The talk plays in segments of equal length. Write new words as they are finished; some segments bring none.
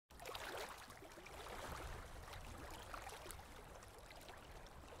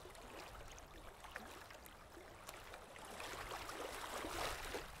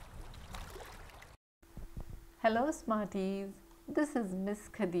Hello Smarties, this is Miss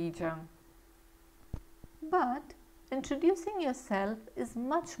Khadija. But introducing yourself is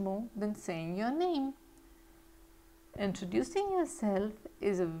much more than saying your name. Introducing yourself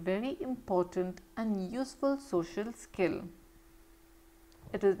is a very important and useful social skill.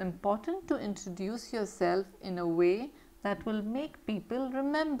 It is important to introduce yourself in a way that will make people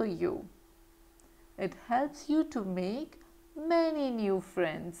remember you. It helps you to make many new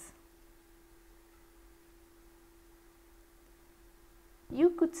friends.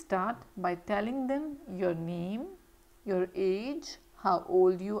 You could start by telling them your name, your age, how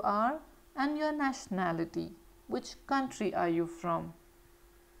old you are, and your nationality. Which country are you from?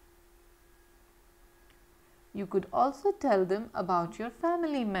 You could also tell them about your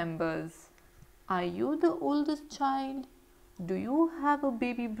family members. Are you the oldest child? Do you have a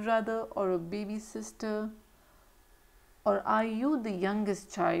baby brother or a baby sister? Or are you the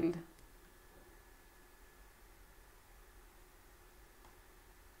youngest child?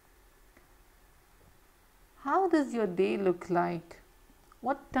 How does your day look like?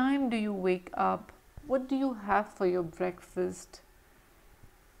 What time do you wake up? What do you have for your breakfast?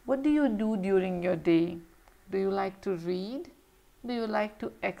 What do you do during your day? Do you like to read? Do you like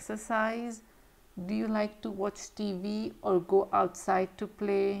to exercise? Do you like to watch TV or go outside to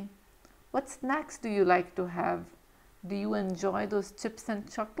play? What snacks do you like to have? Do you enjoy those chips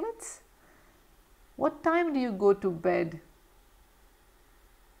and chocolates? What time do you go to bed?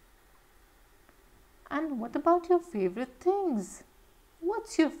 And what about your favorite things?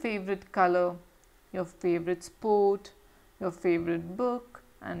 What's your favorite color? Your favorite sport? Your favorite book?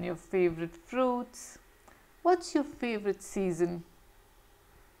 And your favorite fruits? What's your favorite season?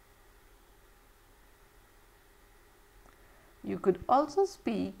 You could also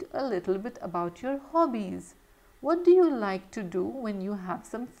speak a little bit about your hobbies. What do you like to do when you have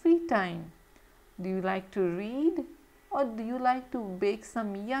some free time? Do you like to read? Or do you like to bake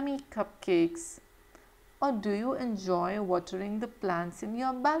some yummy cupcakes? Or do you enjoy watering the plants in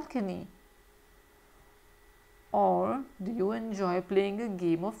your balcony? Or do you enjoy playing a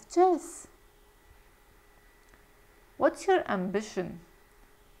game of chess? What's your ambition?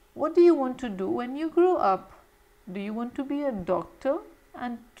 What do you want to do when you grow up? Do you want to be a doctor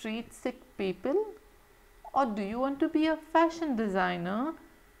and treat sick people? Or do you want to be a fashion designer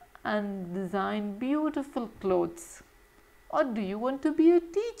and design beautiful clothes? Or do you want to be a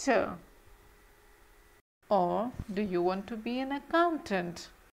teacher? Or do you want to be an accountant?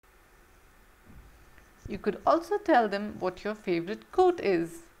 You could also tell them what your favorite quote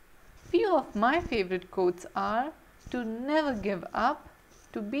is. Few of my favorite quotes are to never give up,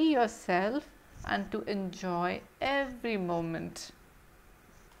 to be yourself, and to enjoy every moment.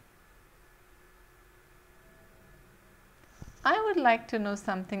 I would like to know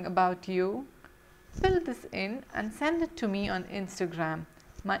something about you. Fill this in and send it to me on Instagram.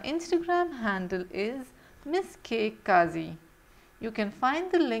 My Instagram handle is Miss K Kazi. You can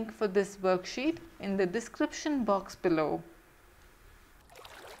find the link for this worksheet in the description box below.